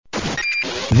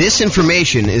This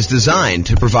information is designed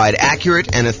to provide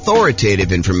accurate and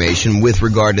authoritative information with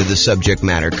regard to the subject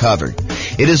matter covered.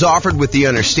 It is offered with the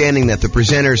understanding that the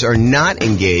presenters are not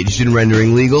engaged in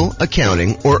rendering legal,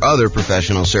 accounting, or other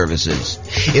professional services.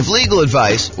 If legal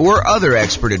advice or other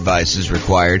expert advice is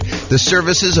required, the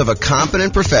services of a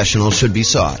competent professional should be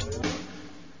sought.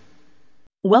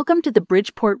 Welcome to the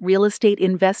Bridgeport Real Estate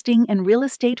Investing and Real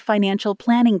Estate Financial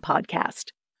Planning Podcast.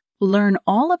 Learn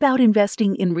all about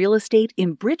investing in real estate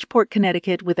in Bridgeport,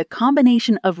 Connecticut with a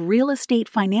combination of real estate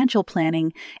financial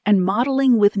planning and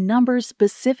modeling with numbers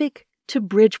specific to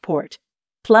Bridgeport,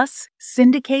 plus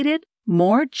syndicated,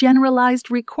 more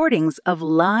generalized recordings of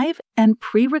live and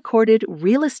pre-recorded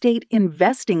real estate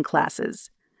investing classes.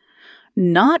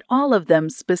 Not all of them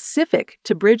specific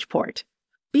to Bridgeport.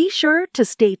 Be sure to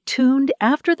stay tuned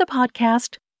after the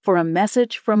podcast for a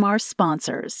message from our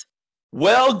sponsors.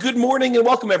 Well, good morning and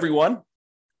welcome, everyone.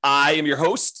 I am your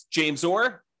host, James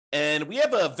Orr, and we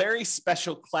have a very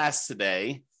special class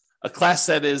today, a class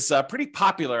that is pretty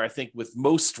popular, I think, with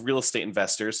most real estate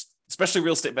investors, especially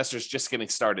real estate investors just getting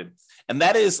started. And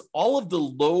that is all of the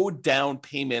low down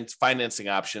payment financing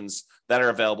options that are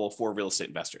available for real estate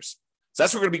investors. So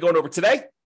that's what we're going to be going over today.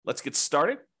 Let's get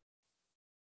started.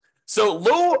 So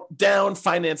low down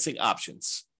financing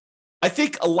options. I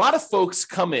think a lot of folks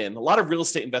come in, a lot of real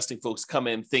estate investing folks come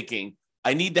in thinking,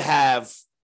 I need to have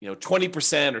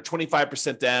 20% or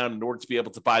 25% down in order to be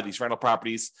able to buy these rental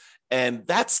properties. And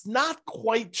that's not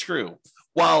quite true.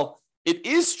 While it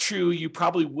is true, you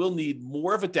probably will need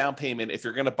more of a down payment if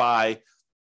you're going to buy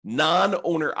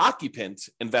non-owner occupant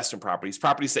investment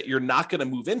properties that you're not going to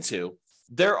move into.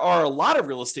 There are a lot of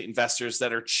real estate investors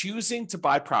that are choosing to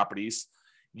buy properties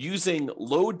using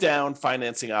low down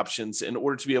financing options in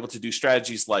order to be able to do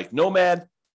strategies like nomad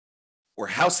or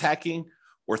house hacking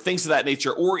or things of that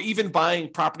nature, or even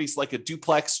buying properties like a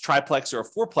duplex, triplex, or a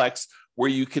fourplex where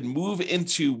you can move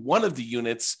into one of the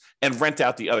units and rent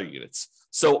out the other units.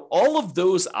 So all of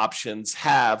those options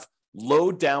have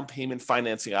low down payment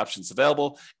financing options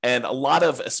available. And a lot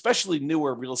of, especially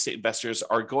newer real estate investors,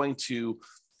 are going to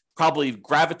probably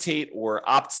gravitate or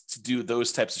opt to do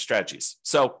those types of strategies.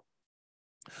 So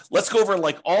let's go over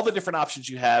like all the different options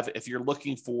you have if you're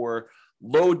looking for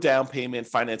low down payment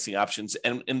financing options.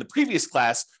 And in the previous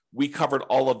class, we covered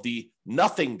all of the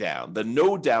nothing down, the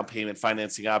no down payment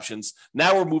financing options.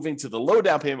 Now we're moving to the low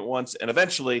down payment ones. And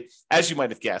eventually, as you might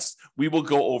have guessed, we will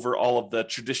go over all of the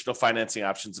traditional financing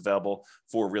options available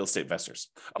for real estate investors.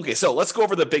 Okay, so let's go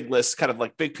over the big list, kind of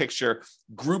like big picture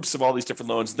groups of all these different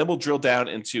loans. And then we'll drill down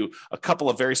into a couple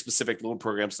of very specific loan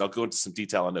programs, and I'll go into some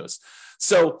detail on those.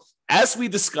 So as we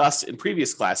discussed in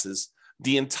previous classes,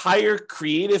 the entire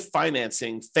creative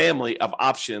financing family of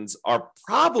options are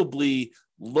probably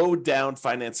low down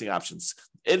financing options.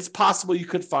 It's possible you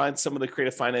could find some of the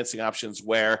creative financing options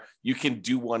where you can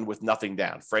do one with nothing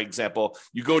down. For example,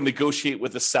 you go negotiate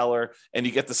with a seller and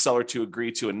you get the seller to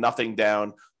agree to a nothing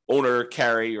down owner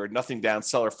carry or nothing down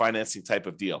seller financing type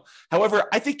of deal. However,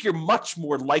 I think you're much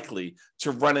more likely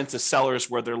to run into sellers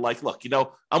where they're like, look,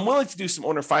 I'm willing to do some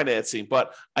owner financing,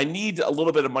 but I need a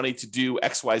little bit of money to do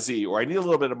XYZ, or I need a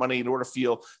little bit of money in order to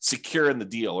feel secure in the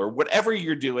deal, or whatever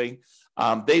you're doing.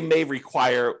 They may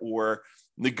require or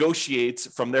negotiate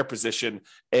from their position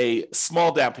a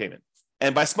small down payment.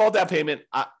 And by small down payment,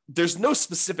 there's no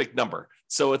specific number.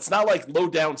 So it's not like low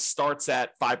down starts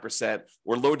at 5%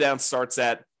 or low down starts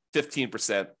at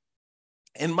 15%.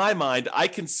 In my mind, I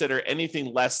consider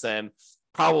anything less than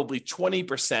probably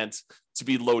 20% to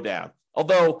be low down.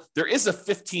 Although there is a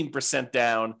 15%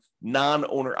 down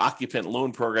non-owner occupant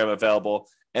loan program available.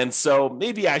 And so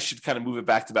maybe I should kind of move it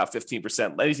back to about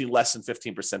 15%. Anything less than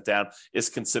 15% down is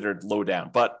considered low down,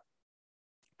 but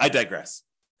I digress.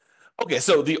 Okay,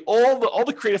 so all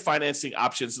the creative financing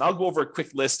options, and I'll go over a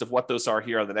quick list of what those are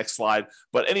here on the next slide,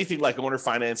 but anything like owner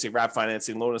financing, wrap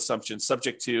financing, loan assumption,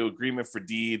 subject to, agreement for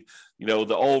deed,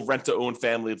 the old rent-to-own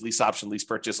family of lease option, lease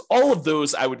purchase, all of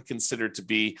those I would consider to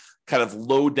be kind of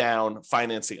low down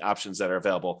financing options that are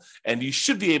available. And you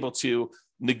should be able to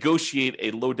negotiate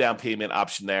a low down payment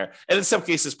option there, and in some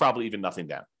cases, probably even nothing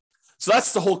down. So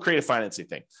that's the whole creative financing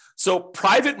thing. So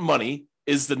private money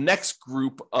is the next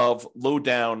group of low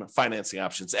down financing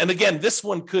options. And again, this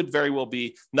one could very well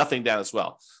be nothing down as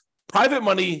well. Private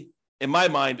money, in my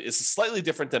mind, is slightly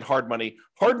different than hard money.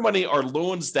 Hard money are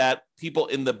loans that people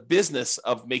in the business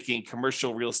of making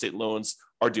commercial real estate loans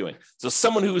are doing. So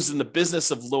someone who is in the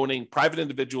business of loaning private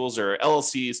individuals or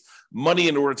LLCs money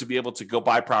in order to be able to go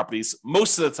buy properties.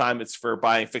 Most of the time it's for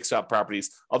buying fixed out properties,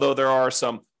 although there are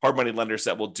some hard money lenders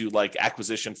that will do like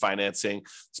acquisition financing,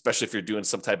 especially if you're doing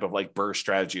some type of like BRRRR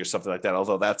strategy or something like that,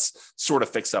 although that's sort of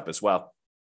fixed up as well.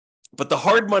 But the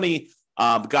hard money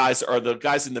guys are the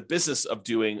guys in the business of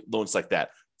doing loans like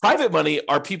that. Private money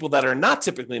are people that are not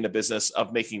typically in the business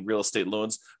of making real estate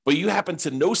loans, but you happen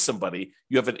to know somebody,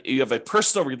 you have a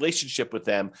personal relationship with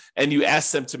them, and you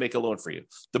ask them to make a loan for you.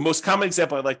 The most common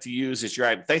example I like to use is you're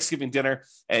at Thanksgiving dinner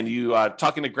and you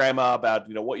talking to grandma about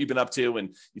what you've been up to,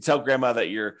 and you tell grandma that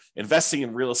you're investing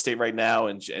in real estate right now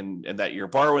and that you're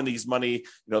borrowing this money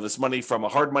from a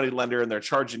hard money lender, and they're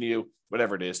charging you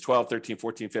whatever it is, 12, 13,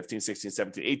 14, 15, 16,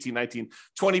 17, 18, 19,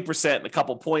 20% and a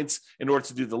couple points in order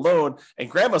to do the loan. And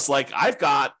grandma's like, I've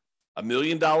got $1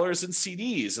 million in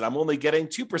CDs and I'm only getting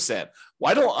 2%.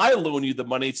 Why don't I loan you the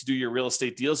money to do your real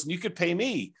estate deals? And you could pay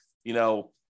me,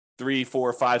 3,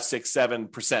 4, 5, 6,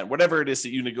 7%, whatever it is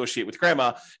that you negotiate with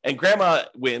grandma. And grandma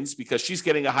wins because she's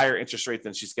getting a higher interest rate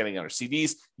than she's getting on her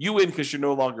CDs. You win because you're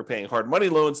no longer paying hard money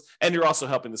loans and you're also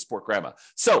helping to support grandma.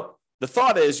 So the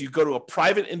thought is you go to a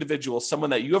private individual,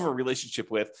 someone that you have a relationship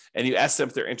with, and you ask them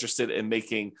if they're interested in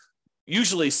making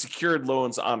usually secured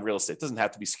loans on real estate. It doesn't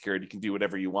have to be secured. You can do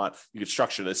whatever you want. You can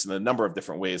structure this in a number of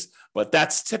different ways, but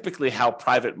that's typically how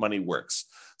private money works.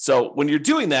 So when you're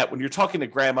doing that, when you're talking to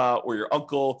grandma or your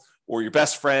uncle or your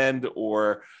best friend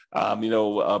or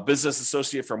a business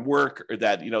associate from work, or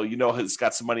that has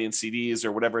got some money in CDs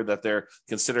or whatever that they're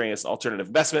considering as an alternative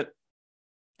investment,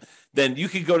 then you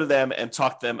can go to them and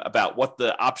talk to them about what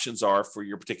the options are for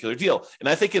your particular deal. And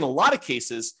I think in a lot of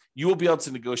cases, you will be able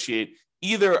to negotiate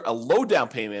either a low down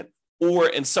payment or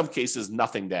in some cases,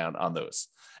 nothing down on those.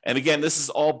 And again, this is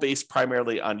all based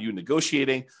primarily on you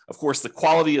negotiating. Of course, the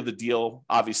quality of the deal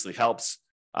obviously helps.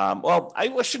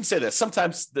 I shouldn't say that.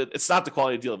 Sometimes it's not the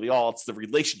quality of the deal at all. It's the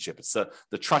relationship. It's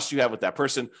the trust you have with that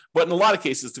person. But in a lot of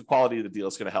cases, the quality of the deal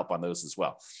is going to help on those as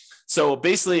well. So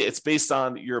basically, it's based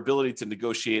on your ability to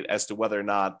negotiate as to whether or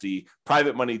not the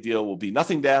private money deal will be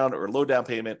nothing down or low down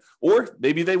payment, or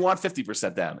maybe they want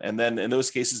 50% down. And then in those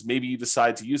cases, maybe you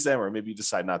decide to use them or maybe you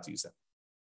decide not to use them.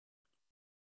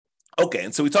 Okay,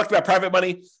 and so we talked about private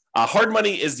money. Hard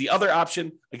money is the other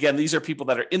option. Again, these are people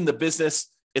that are in the business.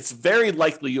 It's very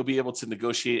likely you'll be able to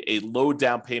negotiate a low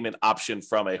down payment option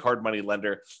from a hard money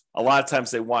lender. A lot of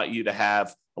times they want you to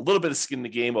have a little bit of skin in the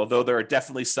game, although there are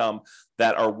definitely some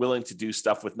that are willing to do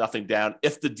stuff with nothing down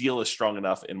if the deal is strong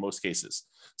enough in most cases.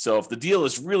 So if the deal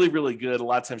is really, really good, a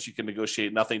lot of times you can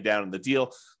negotiate nothing down in the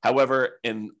deal. However,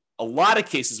 in a lot of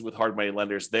cases with hard money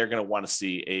lenders, they're going to want to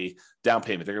see a down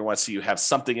payment. They're going to want to see you have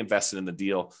something invested in the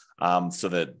deal so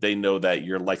that they know that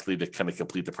you're likely to kind of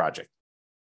complete the project.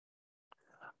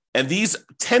 And these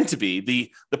tend to be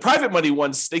the private money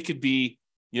ones. They could be,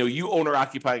 you owner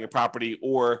occupying a property,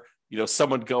 or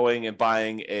someone going and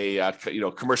buying a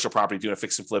commercial property, doing a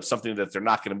fix and flip, something that they're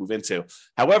not going to move into.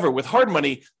 However, with hard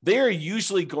money, they're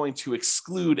usually going to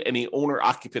exclude any owner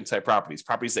occupant type properties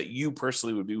that you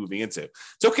personally would be moving into.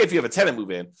 It's okay if you have a tenant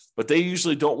move in, but they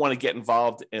usually don't want to get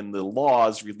involved in the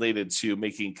laws related to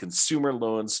making consumer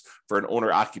loans for an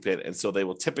owner occupant. And so they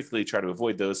will typically try to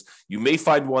avoid those. You may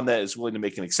find one that is willing to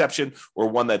make an exception, or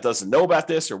one that doesn't know about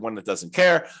this, or one that doesn't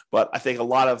care. But I think a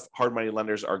lot of hard money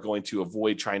lenders are going to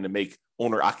avoid trying to make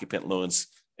owner occupant loans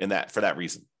for that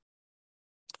reason.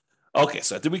 Okay,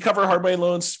 so did we cover hard money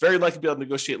loans? Very likely to be able to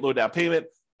negotiate low down payment.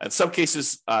 In some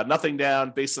cases, nothing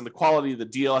down based on the quality of the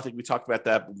deal. I think we talked about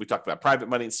that when we talked about private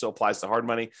money. It still applies to hard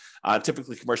money,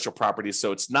 typically commercial properties.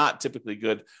 So it's not typically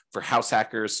good for house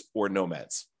hackers or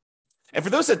nomads. And for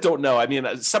those that don't know,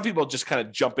 some people just kind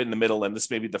of jump in the middle, and this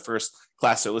may be the first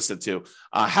class they're listening to.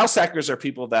 House hackers are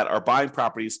people that are buying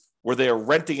properties where they are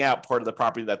renting out part of the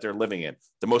property that they're living in.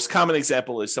 The most common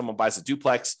example is someone buys a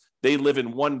duplex, they live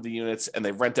in one of the units and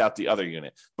they rent out the other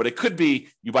unit. But it could be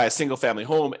you buy a single family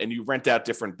home and you rent out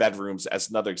different bedrooms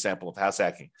as another example of house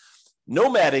hacking.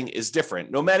 Nomading is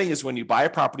different. Nomading is when you buy a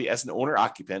property as an owner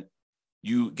occupant.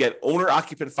 You get owner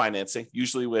occupant financing,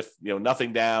 usually with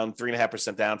nothing down,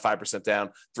 3.5% down, 5%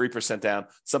 down, 3% down,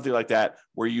 something like that,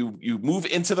 where you move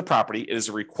into the property. It is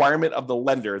a requirement of the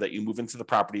lender that you move into the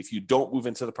property. If you don't move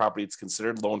into the property, it's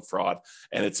considered loan fraud,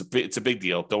 and it's a big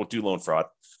deal. Don't do loan fraud.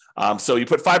 So you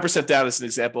put 5% down as an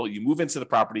example. You move into the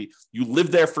property. You live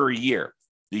there for a year.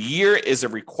 The year is a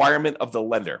requirement of the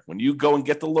lender. When you go and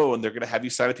get the loan, they're going to have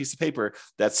you sign a piece of paper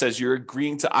that says you're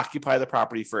agreeing to occupy the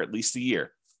property for at least a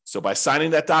year. So by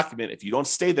signing that document, if you don't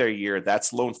stay there a year,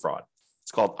 that's loan fraud.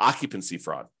 It's called occupancy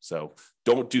fraud. So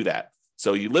don't do that.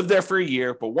 So you live there for a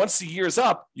year, but once the year is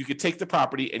up, you can take the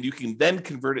property and you can then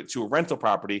convert it to a rental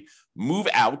property, move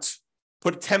out,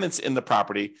 put tenants in the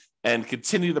property, and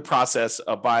continue the process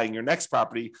of buying your next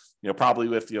property, probably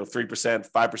with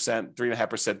 3%, 5%,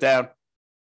 3.5% down.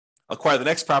 Acquire the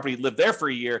next property, live there for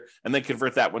a year, and then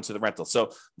convert that one to the rental.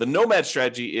 So the nomad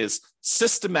strategy is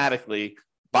systematically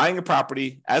buying a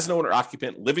property as an owner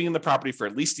occupant, living in the property for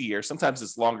at least a year. Sometimes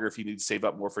it's longer if you need to save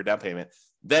up more for a down payment.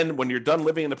 Then when you're done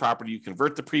living in the property, you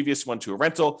convert the previous one to a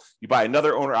rental, you buy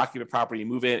another owner occupant property, you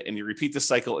move in, and you repeat the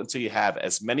cycle until you have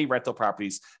as many rental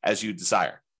properties as you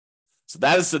desire. So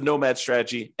that is the nomad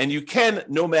strategy. And you can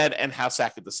nomad and house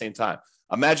hack at the same time.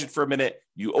 Imagine for a minute,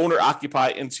 you owner occupy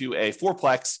into a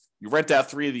fourplex, you rent out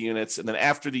 3 of the units, and then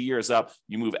after the year is up,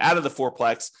 you move out of the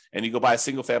fourplex and you go buy a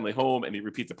single family home and you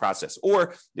repeat the process.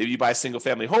 Or maybe you buy a single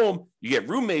family home, you get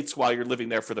roommates while you're living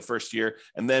there for the first year.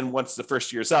 And then once the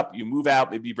first year is up, you move out,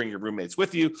 maybe you bring your roommates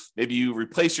with you, maybe you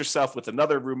replace yourself with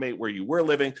another roommate where you were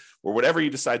living or whatever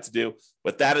you decide to do.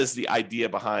 But that is the idea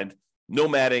behind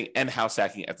nomading and house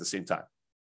hacking at the same time.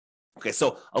 Okay,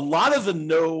 so a lot of the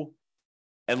no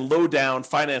and low down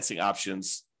financing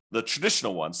options, the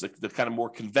traditional ones, the kind of more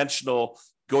conventional,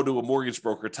 go to a mortgage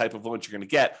broker type of loans you're going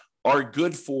to get, are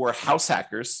good for house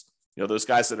hackers. You know, those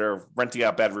guys that are renting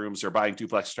out bedrooms or buying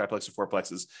duplexes, triplexes, or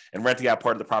fourplexes and renting out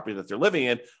part of the property that they're living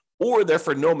in, or they're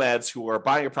for nomads who are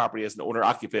buying a property as an owner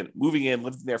occupant, moving in,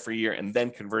 living there for a year, and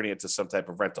then converting it to some type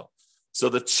of rental. So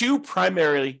the two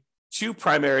primary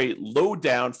low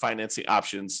down financing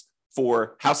options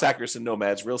for house hackers and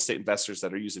nomads, real estate investors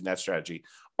that are using that strategy,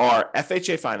 are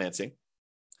FHA financing.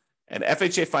 And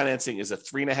FHA financing is a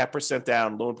 3.5%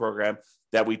 down loan program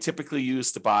that we typically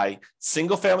use to buy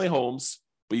single family homes,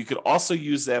 but you could also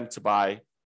use them to buy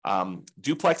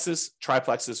duplexes,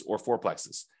 triplexes, or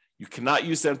fourplexes. You cannot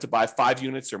use them to buy 5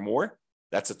 units or more.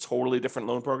 That's a totally different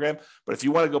loan program. But if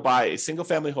you want to go buy a single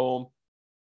family home,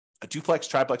 a duplex,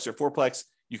 triplex, or fourplex,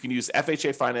 you can use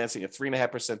FHA financing, a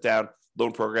 3.5% down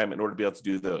loan program, in order to be able to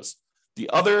do those. The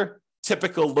other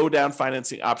typical low down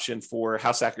financing option for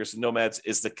house hackers and nomads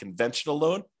is the conventional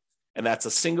loan, and that's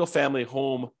a single family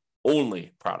home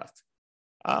only product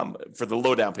for the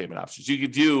low down payment options. You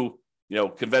could do,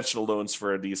 conventional loans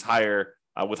for these higher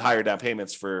with higher down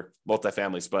payments for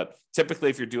multifamilies, but typically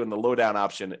if you're doing the low down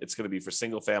option, it's going to be for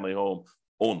single family home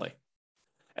only.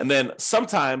 And then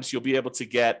sometimes you'll be able to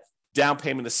get down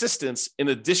payment assistance in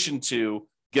addition to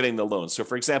getting the loan. So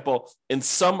for example, in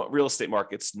some real estate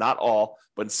markets, not all,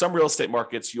 but in some real estate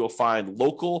markets, you'll find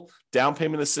local down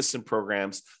payment assistance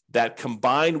programs that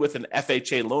combine with an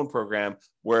FHA loan program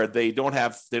where they don't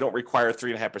require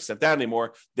 3.5% down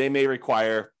anymore. They may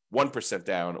require 1%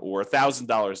 down or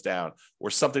 $1,000 down or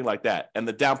something like that. And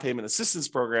the down payment assistance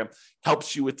program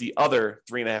helps you with the other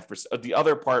 3.5%, the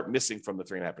other part missing from the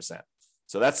 3.5%.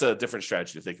 So that's a different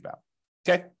strategy to think about.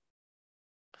 Okay.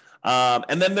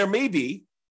 And then there may be,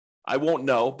 I won't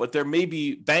know, but there may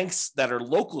be banks that are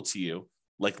local to you,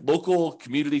 like local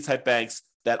community type banks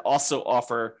that also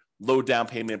offer low down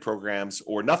payment programs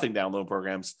or nothing down loan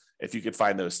programs, if you could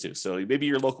find those too. So maybe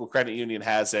your local credit union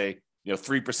has a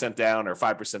 3% down or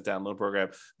 5% down loan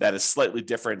program that is slightly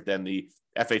different than the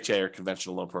FHA or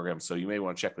conventional loan program. So you may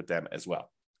want to check with them as well.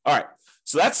 All right.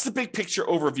 So that's the big picture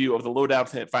overview of the low down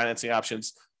financing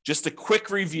options. Just a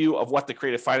quick review of what the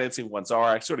creative financing ones are.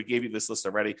 I sort of gave you this list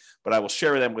already, but I will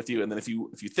share them with you. And then if you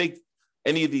think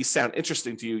any of these sound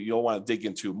interesting to you, you'll want to dig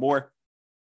into more.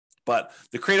 But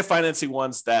the creative financing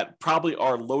ones that probably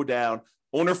are low down: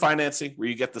 owner financing, where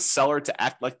you get the seller to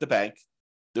act like the bank.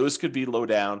 Those could be low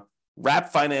down.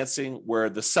 Wrap financing, where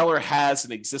the seller has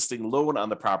an existing loan on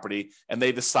the property and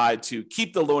they decide to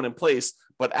keep the loan in place,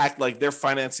 but act like they're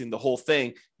financing the whole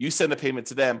thing. You send a payment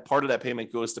to them. Part of that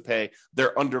payment goes to pay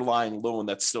their underlying loan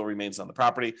that still remains on the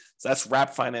property. So that's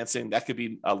wrap financing. That could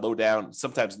be low down,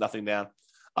 sometimes nothing down.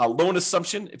 Loan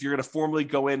assumption, if you're going to formally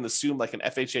go in and assume like an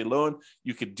FHA loan,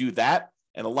 you could do that.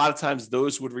 And a lot of times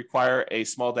those would require a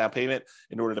small down payment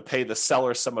in order to pay the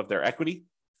seller some of their equity.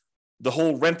 The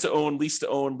whole rent to own, lease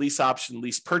option,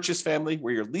 lease purchase family,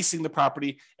 where you're leasing the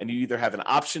property and you either have an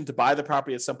option to buy the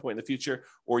property at some point in the future,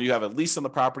 or you have a lease on the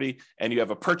property and you have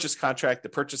a purchase contract to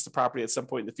purchase the property at some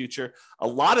point in the future. A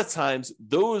lot of times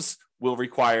those will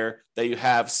require that you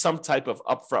have some type of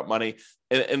upfront money.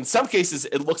 And in some cases,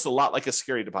 it looks a lot like a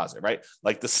security deposit, right?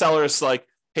 Like the seller is like,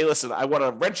 hey, listen, I want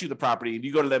to rent you the property. And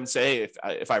you go to them and say,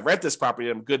 hey, if I rent this property,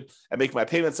 I'm good at making my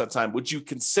payments on time. Would you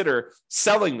consider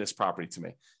selling this property to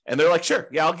me? And they're like, sure,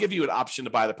 yeah, I'll give you an option to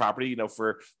buy the property,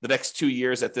 for the next 2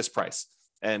 years at this price.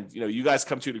 And, you guys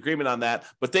come to an agreement on that,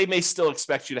 but they may still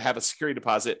expect you to have a security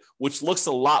deposit, which looks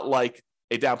a lot like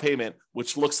a down payment,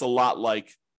 which looks a lot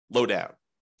like low down.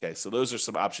 Okay, so those are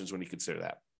some options when you consider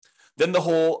that. Then the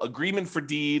whole agreement for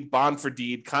deed, bond for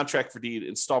deed, contract for deed,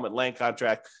 installment land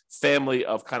contract, family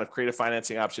of kind of creative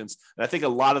financing options. And I think a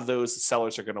lot of those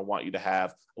sellers are going to want you to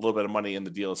have a little bit of money in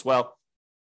the deal as well.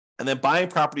 And then buying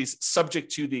properties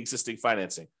subject to the existing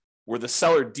financing, where the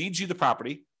seller deeds you the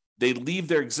property, they leave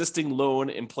their existing loan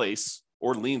in place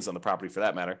or liens on the property for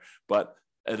that matter, but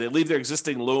they leave their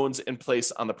existing loans in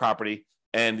place on the property,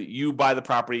 and you buy the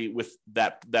property with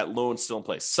that loan still in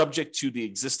place, subject to the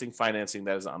existing financing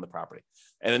that is on the property.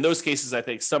 And in those cases, I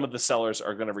think some of the sellers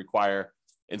are going to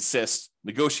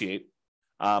negotiate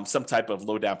some type of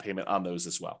low down payment on those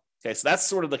as well. Okay, so that's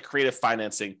sort of the creative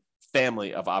financing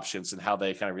family of options and how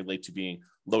they kind of relate to being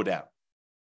low down.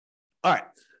 All right,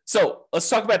 so let's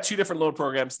talk about two different loan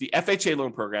programs, the FHA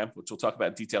loan program, which we'll talk about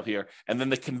in detail here, and then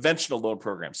the conventional loan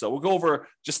program. So we'll go over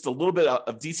just a little bit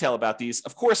of detail about these.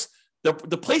 Of course, the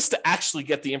place to actually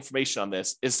get the information on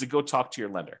this is to go talk to your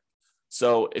lender.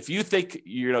 So if you think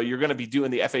you're going to be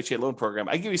doing the FHA loan program,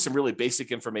 I give you some really basic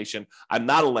information. I'm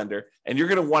not a lender, and you're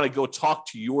going to want to go talk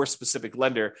to your specific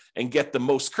lender and get the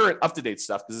most current up-to-date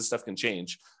stuff, because this stuff can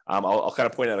change. I'll kind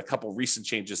of point out a couple of recent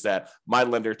changes that my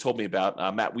lender told me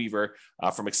about. Matt Weaver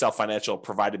from Excel Financial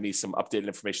provided me some updated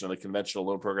information on the conventional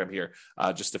loan program here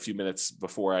just a few minutes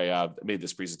before I made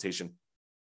this presentation.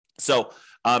 So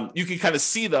you can kind of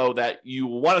see, though, that you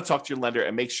want to talk to your lender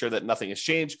and make sure that nothing has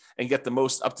changed and get the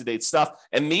most up-to-date stuff.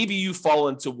 And maybe you fall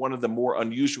into one of the more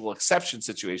unusual exception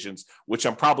situations, which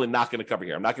I'm probably not going to cover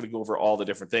here. I'm not going to go over all the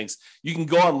different things. You can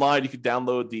go online, you can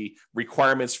download the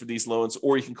requirements for these loans,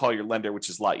 or you can call your lender, which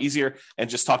is a lot easier, and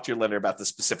just talk to your lender about the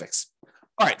specifics.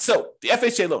 All right, so the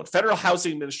FHA loan, Federal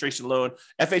Housing Administration loan,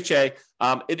 FHA,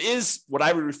 it is what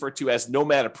I would refer to as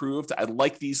nomad approved. I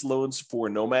like these loans for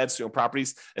nomads who own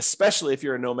properties, especially if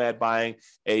you're a nomad buying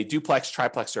a duplex,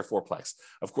 triplex, or fourplex.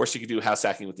 Of course, you can do house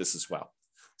hacking with this as well.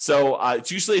 So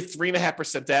it's usually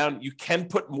 3.5% down. You can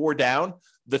put more down.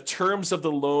 The terms of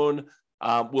the loan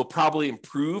will probably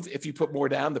improve if you put more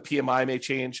down. The PMI may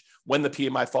change. When the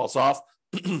PMI falls off,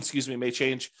 may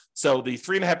change. So the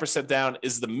 3.5% down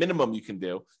is the minimum you can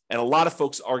do. And a lot of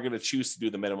folks are going to choose to do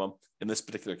the minimum in this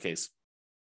particular case.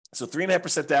 So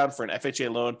 3.5% down for an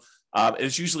FHA loan. It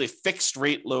is usually a fixed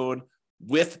rate loan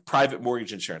with private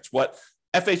mortgage insurance, what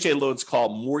FHA loans call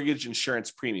mortgage insurance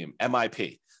premium,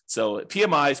 MIP. So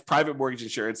PMI is private mortgage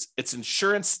insurance. It's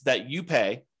insurance that you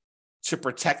pay to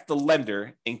protect the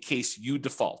lender in case you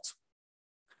default.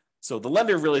 So the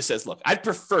lender really says, look, I'd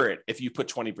prefer it if you put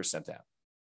 20% down.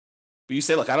 But you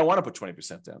say, look, I don't want to put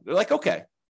 20% down. They're like, okay,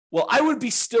 well, I would be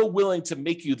still willing to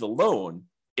make you the loan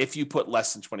if you put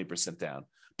less than 20% down,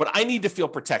 but I need to feel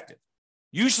protected.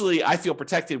 Usually I feel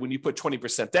protected when you put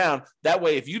 20% down. That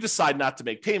way, if you decide not to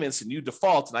make payments and you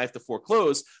default and I have to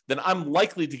foreclose, then I'm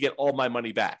likely to get all my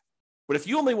money back. But if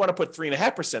you only want to put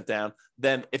 3.5% down,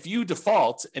 then if you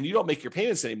default and you don't make your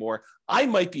payments anymore, I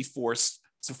might be forced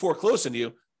to foreclose on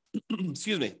you,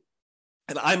 excuse me,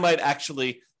 and I might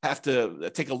actually have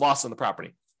to take a loss on the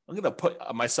property. I'm going to put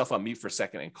myself on mute for a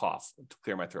second and cough to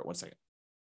clear my throat. 1 second.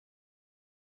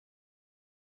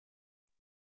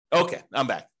 Okay, I'm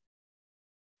back.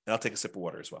 And I'll take a sip of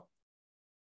water as well.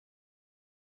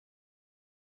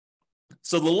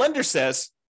 So the lender says,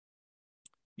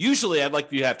 usually I'd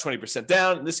like you to have 20%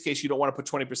 down. In this case, you don't want to put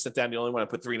 20% down. You only want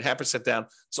to put 3.5% down.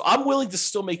 So I'm willing to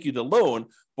still make you the loan.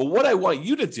 But what I want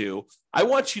you to do, I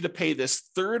want you to pay this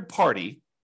third party,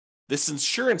 this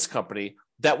insurance company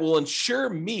that will insure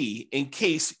me in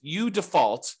case you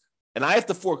default and I have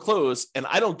to foreclose and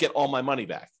I don't get all my money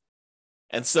back.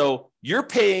 And so you're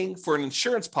paying for an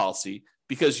insurance policy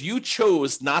because you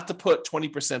chose not to put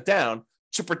 20% down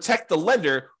to protect the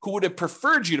lender who would have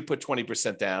preferred you to put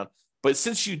 20% down. But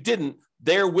since you didn't,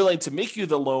 they're willing to make you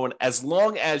the loan as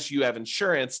long as you have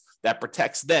insurance that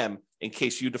protects them in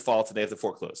case you default and they have to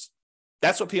foreclose.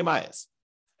 That's what PMI is.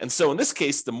 And so in this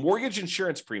case, the mortgage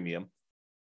insurance premium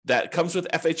that comes with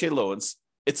FHA loans,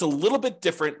 it's a little bit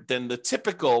different than the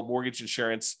typical mortgage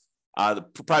insurance, the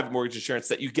private mortgage insurance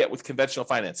that you get with conventional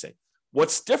financing.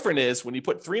 What's different is when you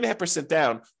put 3.5%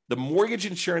 down, the mortgage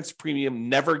insurance premium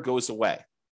never goes away.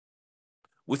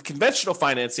 With conventional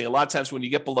financing, a lot of times when you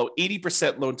get below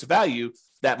 80% loan to value,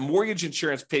 that mortgage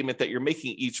insurance payment that you're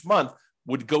making each month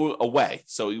would go away.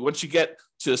 So once you get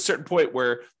to a certain point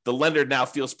where the lender now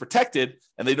feels protected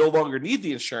and they no longer need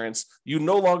the insurance, you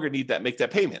no longer need that, make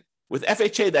that payment. With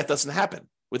FHA, that doesn't happen.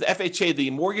 With FHA,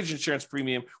 the mortgage insurance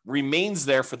premium remains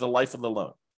there for the life of the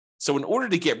loan. So in order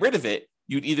to get rid of it,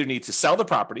 you'd either need to sell the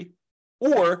property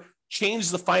or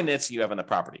change the financing you have on the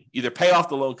property, either pay off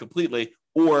the loan completely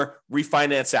or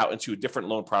refinance out into a different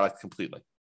loan product completely.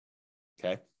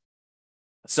 Okay.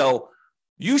 So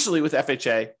usually with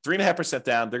FHA, 3.5%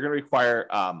 down, they're going to require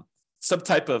some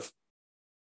type of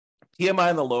PMI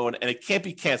on the loan, and it can't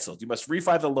be canceled. You must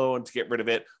refi the loan to get rid of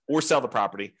it or sell the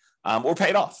property or pay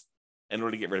it off in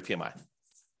order to get rid of PMI.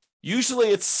 Usually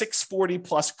it's 640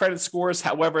 plus credit scores.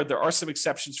 However, there are some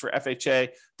exceptions for FHA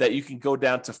that you can go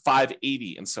down to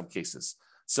 580 in some cases.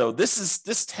 So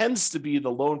this tends to be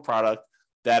the loan product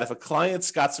that if a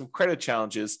client's got some credit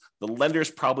challenges, the lender is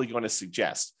probably going to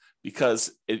suggest,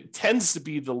 because it tends to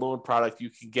be the loan product you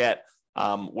can get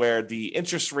where the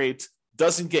interest rate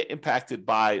doesn't get impacted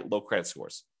by low credit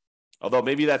scores. Although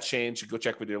maybe that's changed, you go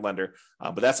check with your lender,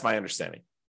 but that's my understanding.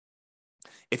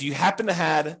 If you happen to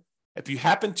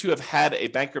have had a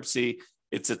bankruptcy,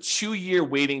 it's a 2-year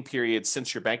waiting period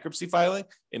since your bankruptcy filing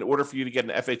in order for you to get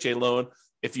an FHA loan.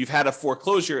 If you've had a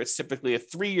foreclosure, it's typically a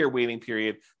 3-year waiting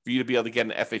period for you to be able to get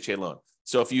an FHA loan.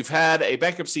 So if you've had a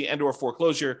bankruptcy and or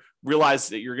foreclosure, realize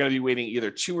that you're going to be waiting either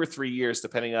 2 or 3 years,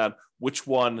 depending on which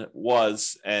one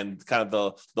was and kind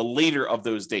of the later of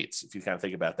those dates, if you kind of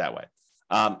think about it that way.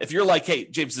 If you're like, hey,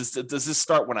 James, does this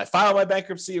start when I file my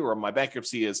bankruptcy, or my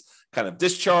bankruptcy is kind of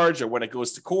discharged, or when it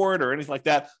goes to court or anything like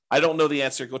that? I don't know the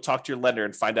answer. Go talk to your lender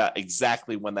and find out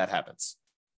exactly when that happens.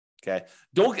 Okay.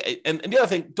 And the other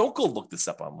thing, don't go look this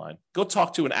up online. Go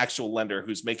talk to an actual lender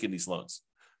who's making these loans,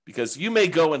 because you may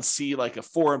go and see like a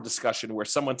forum discussion where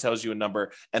someone tells you a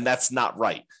number and that's not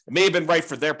right. It may have been right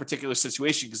for their particular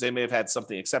situation because they may have had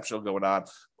something exceptional going on,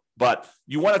 but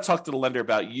you want to talk to the lender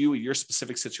about your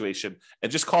specific situation,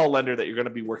 and just call a lender that you're going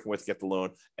to be working with to get the loan,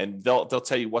 and they'll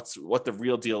tell you what the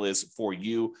real deal is for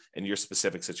you and your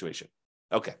specific situation.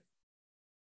 Okay.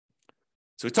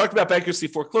 So we talked about bankruptcy,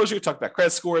 foreclosure, we talked about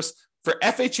credit scores. For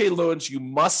FHA loans, you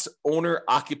must owner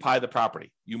occupy the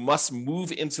property. You must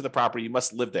move into the property. You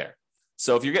must live there.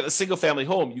 So if you're getting a single family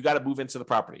home, you got to move into the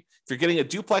property. If you're getting a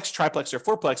duplex, triplex, or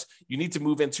fourplex, you need to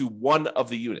move into one of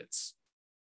the units.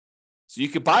 So you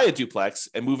could buy a duplex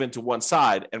and move into one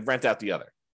side and rent out the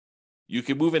other. You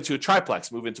can move into a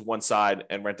triplex, move into one side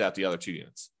and rent out the other 2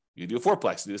 units. You can do a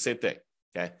fourplex, do the same thing.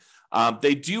 Okay.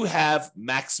 They do have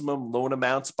maximum loan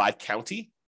amounts by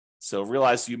county. So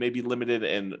realize you may be limited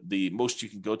in the most you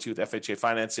can go to with FHA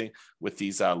financing with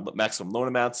these maximum loan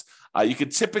amounts. You can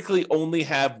typically only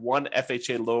have one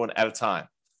FHA loan at a time.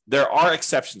 There are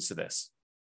exceptions to this.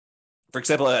 For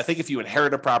example, I think if you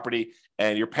inherit a property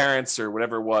and your parents or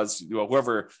whatever it was,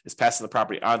 whoever is passing the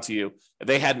property on to you,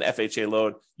 they had an FHA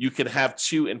loan, you can have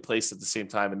 2 in place at the same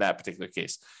time in that particular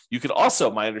case. You could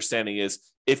also, my understanding is,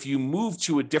 if you move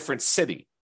to a different city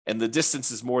and the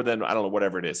distance is more than, I don't know,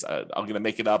 whatever it is, I'm going to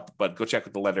make it up, but go check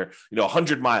with the lender,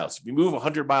 100 miles. If you move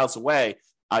 100 miles away,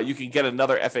 you can get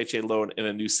another FHA loan in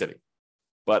a new city.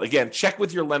 But again, check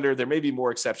with your lender. There may be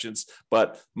more exceptions,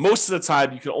 but most of the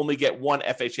time you can only get one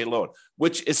FHA loan,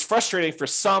 which is frustrating for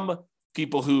some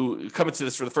people who come into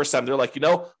this for the first time. They're like,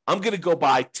 I'm going to go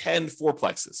buy 10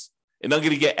 fourplexes and I'm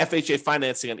going to get FHA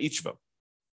financing on each of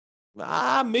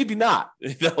them. Maybe not.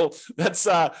 That's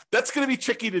going to be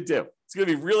tricky to do. It's going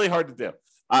to be really hard to do.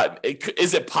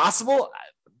 Is it possible?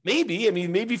 Maybe.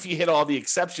 Maybe if you hit all the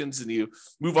exceptions and you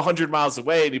move 100 miles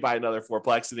away and you buy another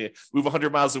fourplex, and you move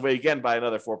 100 miles away again, buy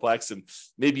another fourplex, and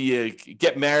maybe you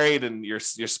get married and your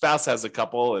spouse has a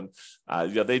couple and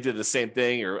they did the same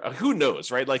thing, or who knows,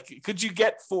 right? Like, could you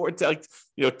get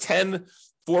 10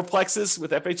 fourplexes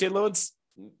with FHA loans?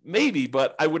 Maybe,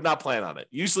 but I would not plan on it.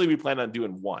 Usually we plan on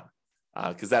doing one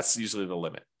because that's usually the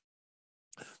limit.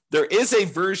 There is a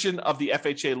version of the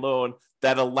FHA loan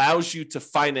that allows you to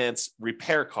finance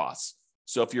repair costs.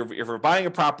 So if you're buying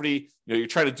a property, you're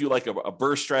trying to do like a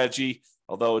BRRRR strategy,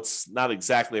 although it's not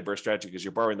exactly a BRRRR strategy because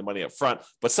you're borrowing the money up front,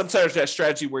 but sometimes that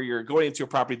strategy where you're going into a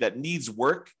property that needs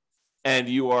work and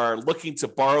you are looking to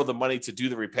borrow the money to do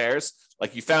the repairs,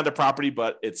 like you found a property,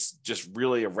 but it's just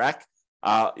really a wreck.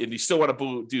 And you still want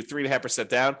to do 3.5%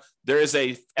 down. There is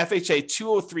a FHA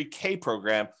 203K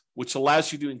program, which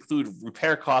allows you to include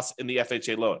repair costs in the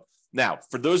FHA loan. Now,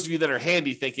 for those of you that are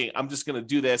handy thinking, I'm just going to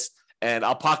do this and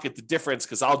I'll pocket the difference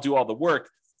because I'll do all the work.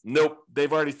 Nope,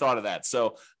 they've already thought of that.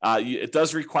 So it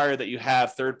does require that you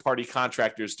have third-party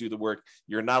contractors do the work.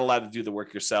 You're not allowed to do the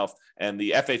work yourself. And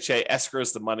the FHA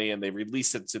escrows the money and they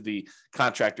release it to the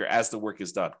contractor as the work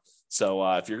is done. So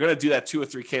if you're going to do that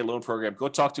 203K loan program, go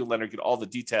talk to a lender, get all the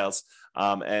details,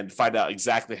 and find out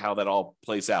exactly how that all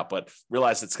plays out. But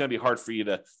realize it's going to be hard for you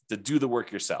to do the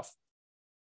work yourself.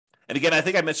 And again, I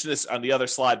think I mentioned this on the other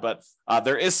slide, but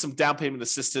there is some down payment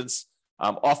assistance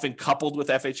often coupled with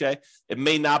FHA. It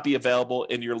may not be available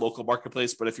in your local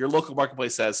marketplace, but if your local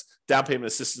marketplace has down payment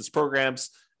assistance programs,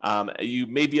 you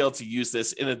may be able to use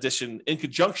this in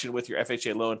conjunction with your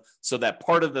FHA loan so that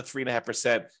part of the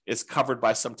 3.5% is covered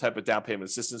by some type of down payment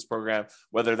assistance program,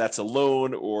 whether that's a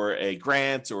loan or a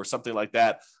grant or something like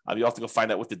that. You have to go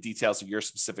find out what the details of your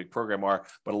specific program are,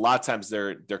 but a lot of times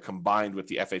they're combined with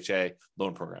the FHA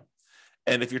loan program.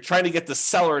 And if you're trying to get the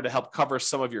seller to help cover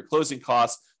some of your closing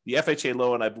costs, the FHA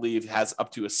loan, I believe, has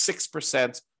up to a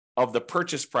 6% of the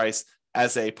purchase price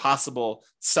as a possible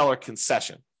seller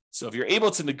concession. So if you're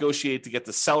able to negotiate to get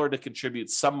the seller to contribute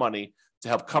some money to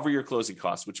help cover your closing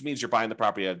costs, which means you're buying the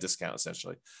property at a discount,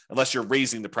 essentially, unless you're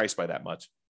raising the price by that much.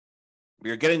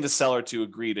 You're getting the seller to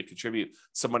agree to contribute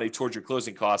some money towards your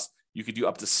closing costs. You could do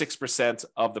up to 6%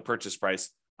 of the purchase price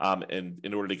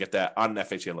in order to get that on an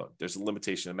FHA loan. There's a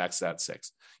limitation to max out at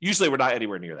 6. Usually we're not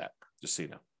anywhere near that, just so you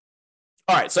know.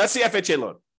 All right, so that's the FHA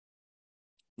loan.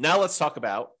 Now let's talk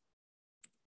about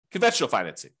conventional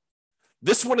financing.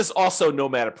 This one is also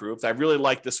Nomad approved. I really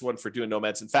like this one for doing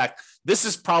Nomads. In fact, this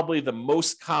is probably the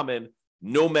most common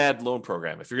Nomad loan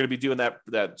program. If you're going to be doing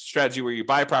that strategy where you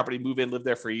buy a property, move in, live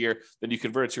there for a year, then you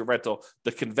convert it to a rental,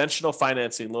 the conventional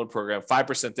financing loan program,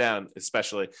 5% down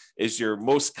especially, is your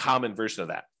most common version of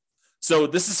that. So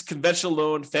this is conventional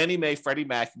loan, Fannie Mae, Freddie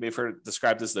Mac, you may have heard it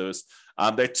described as those.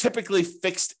 They're typically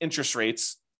fixed interest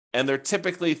rates, and they're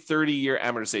typically 30-year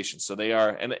amortization. So they are,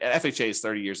 and FHA is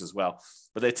 30 years as well,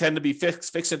 but they tend to be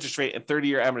fixed interest rate and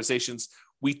 30-year amortizations.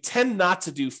 We tend not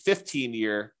to do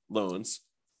 15-year loans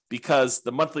because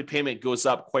the monthly payment goes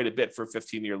up quite a bit for a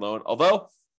 15-year loan. Although,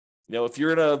 if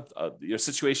you're in a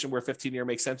situation where 15-year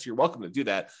makes sense, you're welcome to do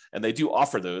that. And they do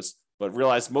offer those, but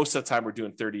realize most of the time we're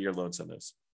doing 30-year loans on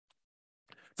those.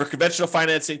 For conventional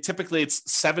financing, typically it's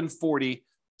 740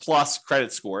 plus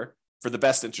credit score for the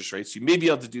best interest rates. You may be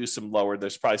able to do some lower.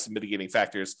 There's probably some mitigating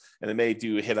factors, and they may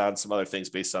do hit on some other things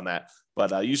based on that.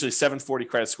 But usually 740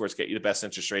 credit scores get you the best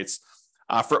interest rates.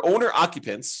 For owner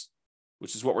occupants,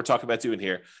 which is what we're talking about doing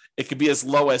here, it could be as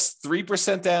low as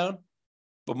 3% down,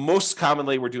 but most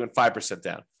commonly we're doing 5%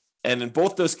 down. And in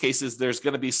both those cases, there's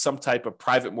going to be some type of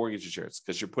private mortgage insurance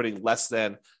because you're putting less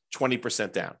than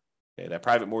 20% down. Okay, that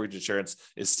private mortgage insurance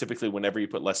is typically whenever you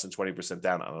put less than 20%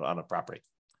 down on a property.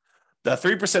 The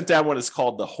 3% down one is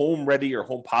called the Home Ready or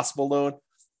Home Possible loan.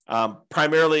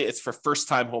 Primarily, it's for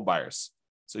first-time home buyers.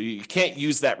 So you can't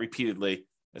use that repeatedly.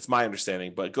 That's my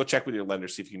understanding, but go check with your lender,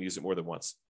 see if you can use it more than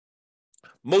once.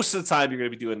 Most of the time, you're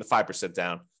going to be doing the 5%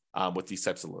 down with these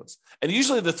types of loans. And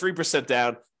usually the 3%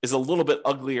 down is a little bit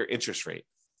uglier interest rate.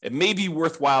 It may be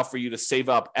worthwhile for you to save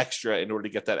up extra in order to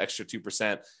get that extra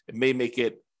 2%. It may make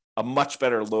it a much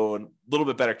better loan, a little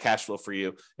bit better cash flow for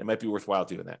you. It might be worthwhile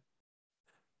doing that.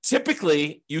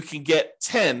 Typically, you can get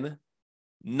 10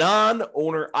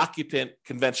 non-owner occupant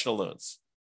conventional loans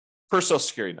per Social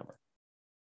Security number.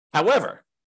 However,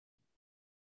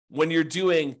 when you're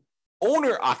doing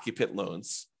owner occupant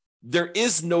loans, there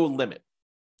is no limit.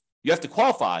 You have to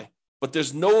qualify, but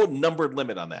there's no numbered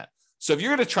limit on that. So if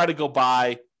you're going to try to go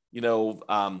buy,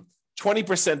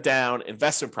 20% down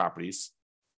investment properties,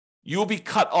 you'll be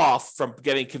cut off from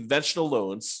getting conventional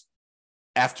loans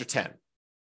after 10.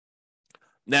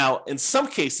 Now, in some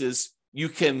cases, you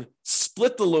can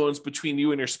split the loans between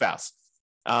you and your spouse.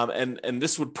 And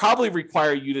this would probably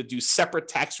require you to do separate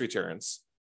tax returns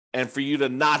and for you to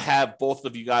not have both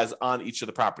of you guys on each of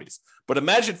the properties. But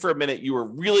imagine for a minute you were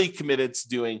really committed to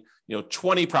doing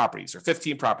 20 properties or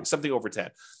 15 properties, something over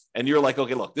 10. And you're like,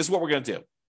 okay, look, this is what we're going to do.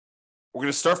 We're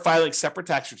going to start filing separate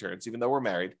tax returns, even though we're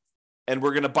married. And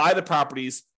we're going to buy the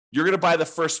properties. You're going to buy the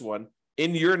first one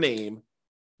in your name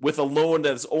with a loan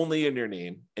that is only in your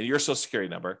name and your Social Security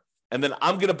number. And then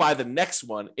I'm going to buy the next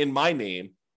one in my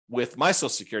name with my Social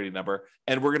Security number.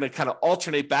 And we're going to kind of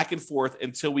alternate back and forth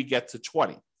until we get to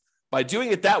 20. By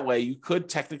doing it that way, you could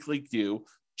technically do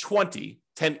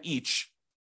 10 each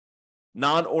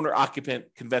non-owner occupant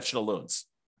conventional loans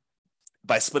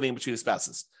by splitting between the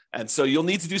spouses. And so you'll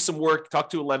need to do some work, talk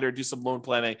to a lender, do some loan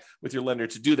planning with your lender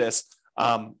to do this.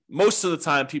 Most of the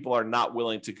time, people are not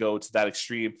willing to go to that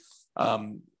extreme.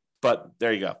 But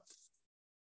there you go.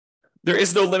 There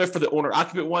is no limit for the owner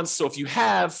occupant ones. So if you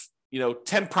have,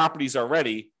 10 properties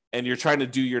already and you're trying to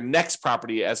do your next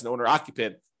property as an owner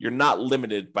occupant, you're not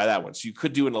limited by that one. So you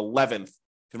could do an 11th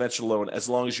conventional loan as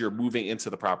long as you're moving into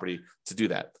the property to do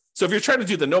that. So if you're trying to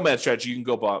do the Nomad strategy, you can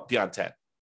go beyond 10.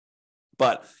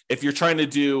 But if you're trying to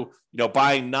do,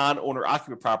 buying non-owner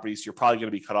occupant properties, you're probably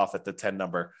going to be cut off at the 10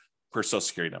 number per Social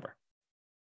Security number.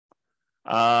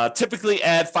 Typically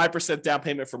add 5% down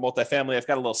payment for multifamily. I've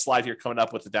got a little slide here coming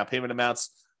up with the down payment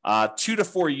amounts. 2 to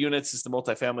 4 units is the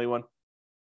multifamily one.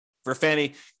 For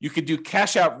Fannie, you could do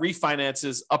cash out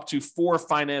refinances up to 4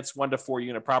 finance 1 to 4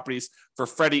 unit properties. For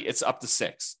Freddie, it's up to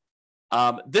 6.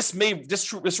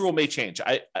 This rule may change.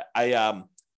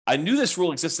 I knew this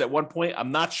rule existed at one point.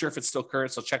 I'm not sure if it's still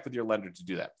current, so check with your lender to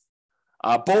do that.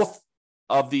 Both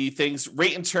of the things,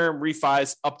 rate and term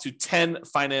refis up to 10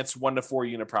 finance 1 to 4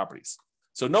 unit properties.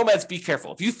 So Nomads, be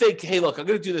careful. If you think, hey, look, I'm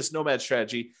going to do this Nomad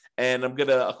strategy and I'm going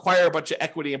to acquire a bunch of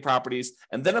equity in properties,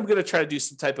 and then I'm going to try to do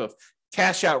some type of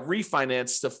cash out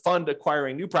refinance to fund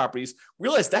acquiring new properties,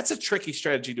 realize that's a tricky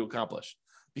strategy to accomplish.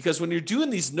 Because when you're doing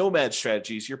these nomad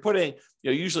strategies, you're putting,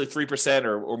 usually 3%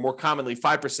 or more commonly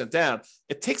 5% down.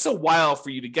 It takes a while for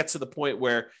you to get to the point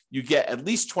where you get at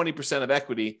least 20% of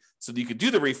equity so that you could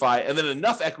do the refi, and then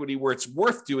enough equity where it's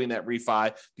worth doing that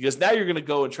refi, because now you're going to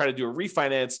go and try to do a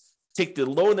refinance, take the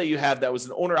loan that you have that was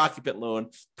an owner-occupant loan,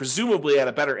 presumably at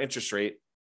a better interest rate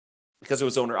because it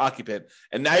was owner-occupant,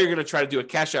 and now you're going to try to do a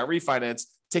cash-out refinance,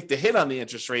 take the hit on the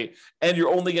interest rate, and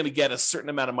you're only going to get a certain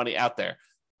amount of money out there.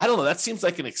 I don't know. That seems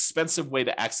like an expensive way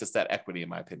to access that equity, in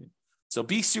my opinion. So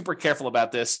be super careful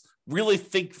about this. Really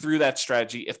think through that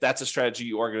strategy if that's a strategy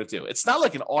you are going to do. It's not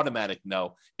like an automatic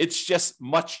no. It's just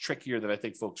much trickier than I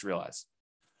think folks realize.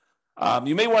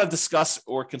 You may want to discuss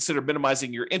or consider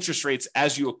minimizing your interest rates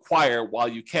as you acquire while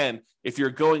you can if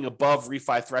you're going above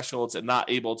refi thresholds and not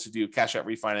able to do cash out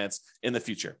refinance in the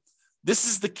future. This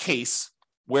is the case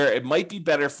where it might be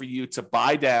better for you to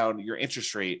buy down your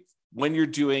interest rate when you're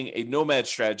doing a nomad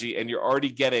strategy and you're already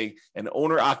getting an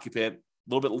owner-occupant, a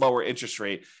little bit lower interest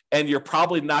rate, and you're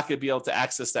probably not going to be able to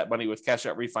access that money with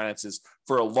cash-out refinances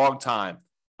for a long time.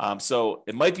 So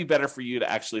it might be better for you to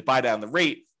actually buy down the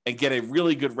rate and get a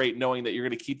really good rate knowing that you're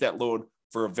going to keep that loan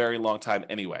for a very long time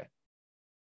anyway.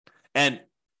 And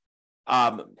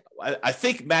I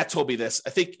think Matt told me this. I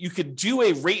think you could do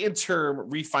a rate and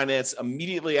term refinance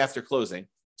immediately after closing.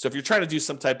 So if you're trying to do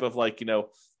some type of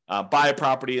buy a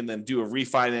property and then do a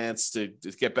refinance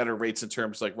to get better rates in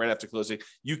terms like right after closing,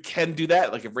 you can do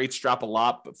that. Like if rates drop a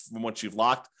lot from what you've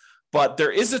locked, but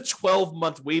there is a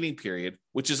 12-month waiting period,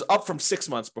 which is up from 6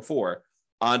 months before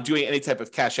on doing any type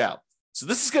of cash out. So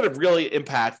this is going to really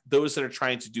impact those that are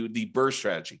trying to do the BRRRR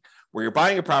strategy, where you're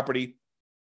buying a property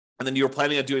and then you're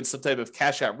planning on doing some type of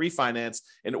cash out refinance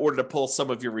in order to pull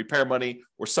some of your repair money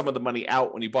or some of the money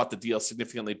out when you bought the deal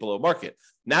significantly below market.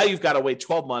 Now you've got to wait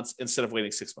 12 months instead of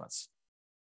waiting 6 months.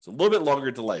 So a little bit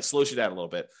longer delay, slows you down a little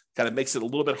bit, kind of makes it a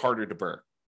little bit harder to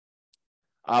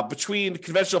BRRRR. Between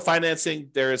conventional financing,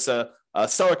 there's a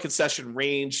seller concession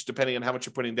range, depending on how much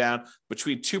you're putting down,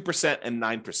 between 2% and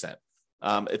 9%.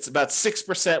 It's about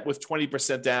 6% with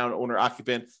 20% down owner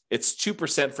occupant. It's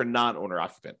 2% for non-owner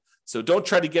occupant. So don't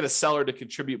try to get a seller to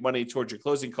contribute money towards your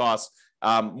closing costs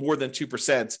more than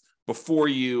 2% before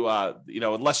you,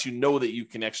 unless you know that you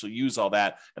can actually use all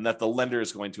that and that the lender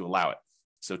is going to allow it.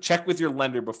 So check with your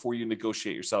lender before you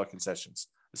negotiate your seller concessions.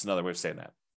 That's another way of saying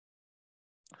that.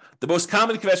 The most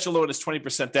common conventional loan is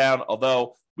 20% down,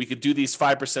 although we could do these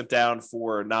 5% down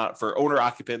for owner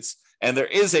occupants. And there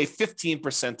is a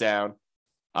 15% down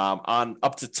on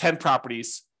up to 10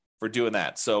 properties for doing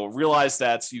that. So realize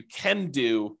that you can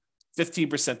do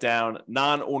 15% down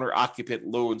non-owner occupant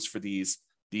loans for these.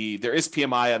 There is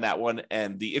PMI on that one,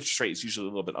 and the interest rate is usually a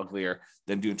little bit uglier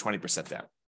than doing 20% down.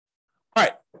 All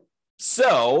right,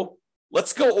 so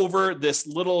let's go over this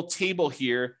little table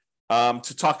here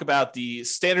to talk about the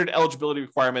standard eligibility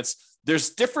requirements.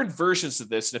 There's different versions of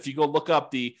this, and if you go look up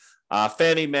the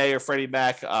Fannie Mae or Freddie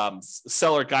Mac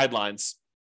seller guidelines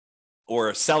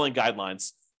or selling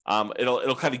guidelines,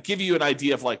 it'll kind of give you an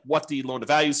idea of like what the loan to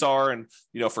values are, and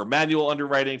for manual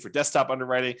underwriting, for desktop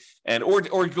underwriting, and or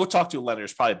go talk to a lender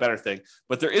is probably a better thing.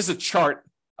 But there is a chart,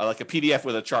 like a PDF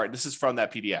with a chart. This is from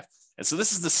that PDF, and so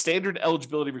this is the standard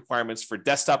eligibility requirements for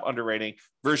desktop underwriting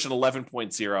version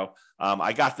 11.0.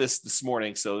 I got this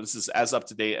morning, so this is as up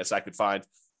to date as I could find,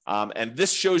 and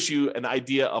this shows you an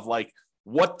idea of like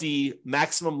what the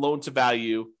maximum loan to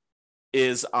value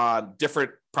is on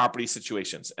different property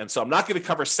situations. And so I'm not going to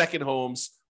cover second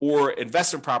homes or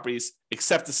investment properties,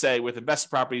 except to say with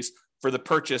investment properties for the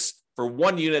purchase for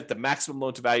one unit, the maximum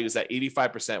loan to value is at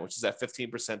 85%, which is that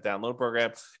 15% down loan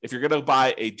program. If you're going to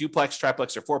buy a duplex,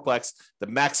 triplex, or fourplex,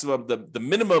 the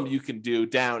minimum you can do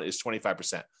down is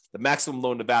 25%. The maximum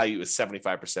loan to value is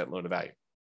 75% loan to value.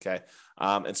 Okay.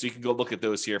 And so you can go look at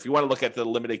those here. If you want to look at the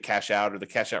limited cash out or the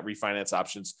cash out refinance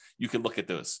options, you can look at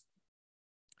those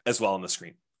as well on the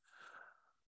screen.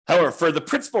 However, for the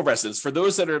principal residents, for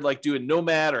those that are like doing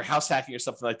nomad or house hacking or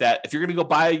something like that, if you're going to go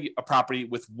buy a property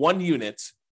with one unit,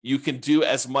 you can do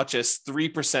as much as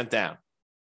 3% down.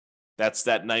 That's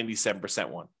that 97%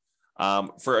 one.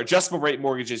 For adjustable rate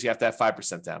mortgages, you have to have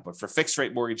 5% down. But for fixed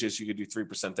rate mortgages, you could do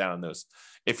 3% down on those.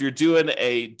 If you're doing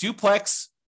a duplex,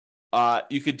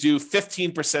 you could do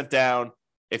 15% down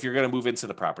if you're going to move into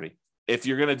the property. If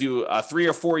you're going to do 3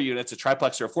 or 4 units, a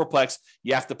triplex or a fourplex,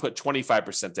 you have to put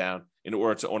 25% down in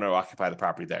order to owner occupy the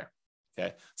property there.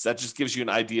 Okay, so that just gives you an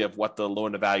idea of what the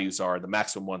loan to values are, the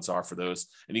maximum ones are for those,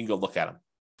 and you can go look at them.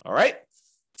 All right.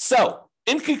 So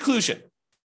in conclusion,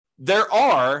 there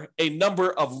are a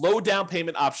number of low down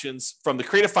payment options from the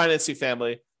creative financing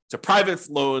family to private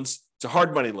loans, to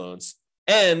hard money loans.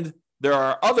 And there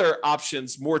are other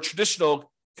options, more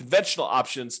traditional, conventional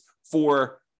options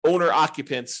for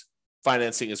owner-occupant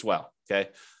financing as well, okay?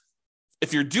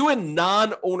 If you're doing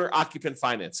non-owner occupant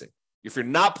financing, if you're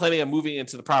not planning on moving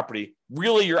into the property,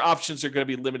 really your options are going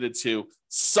to be limited to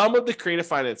some of the creative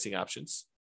financing options,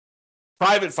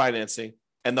 private financing,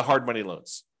 and the hard money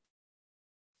loans,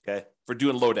 okay, for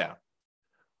doing low down.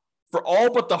 For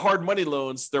all but the hard money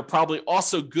loans, there are probably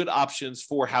also good options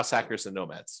for house hackers and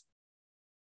nomads.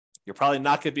 You're probably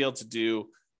not going to be able to do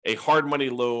a hard money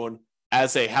loan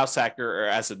as a house hacker or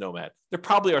as a nomad. There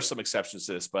probably are some exceptions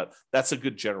to this, but that's a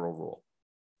good general rule.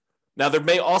 Now, there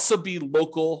may also be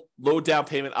local low down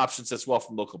payment options as well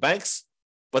from local banks,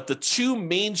 but the two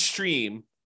mainstream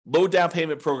low down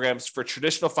payment programs for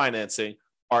traditional financing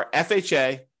are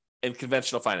FHA and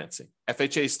conventional financing.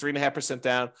 FHA is 3.5%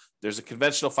 down. There's a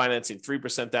conventional financing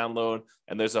 3% down loan,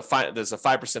 and there's a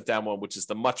 5% down one, which is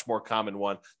the much more common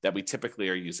one that we typically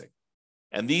are using.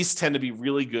 And these tend to be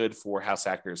really good for house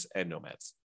hackers and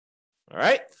nomads. All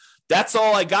right, that's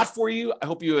all I got for you. I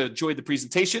hope you enjoyed the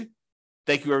presentation.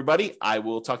 Thank you, everybody. I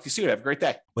will talk to you soon. Have a great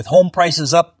day. With home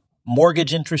prices up,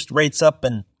 mortgage interest rates up,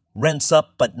 and rents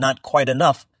up, but not quite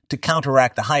enough to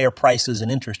counteract the higher prices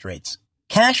and interest rates,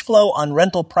 cash flow on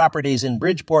rental properties in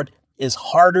Bridgeport is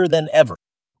harder than ever.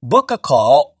 Book a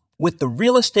call with the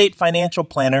Real Estate Financial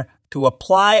Planner to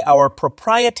apply our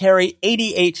proprietary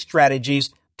 88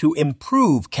 strategies to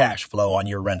improve cash flow on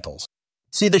your rentals.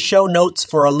 See the show notes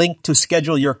for a link to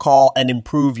schedule your call and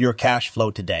improve your cash flow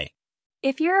today.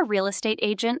 If you're a real estate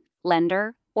agent,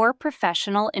 lender, or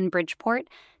professional in Bridgeport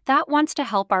that wants to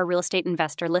help our real estate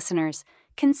investor listeners,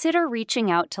 consider reaching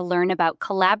out to learn about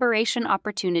collaboration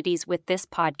opportunities with this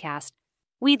podcast.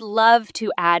 We'd love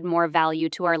to add more value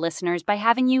to our listeners by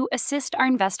having you assist our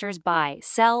investors buy,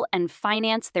 sell, and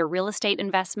finance their real estate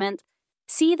investment.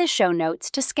 See the show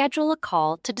notes to schedule a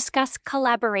call to discuss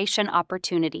collaboration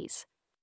opportunities.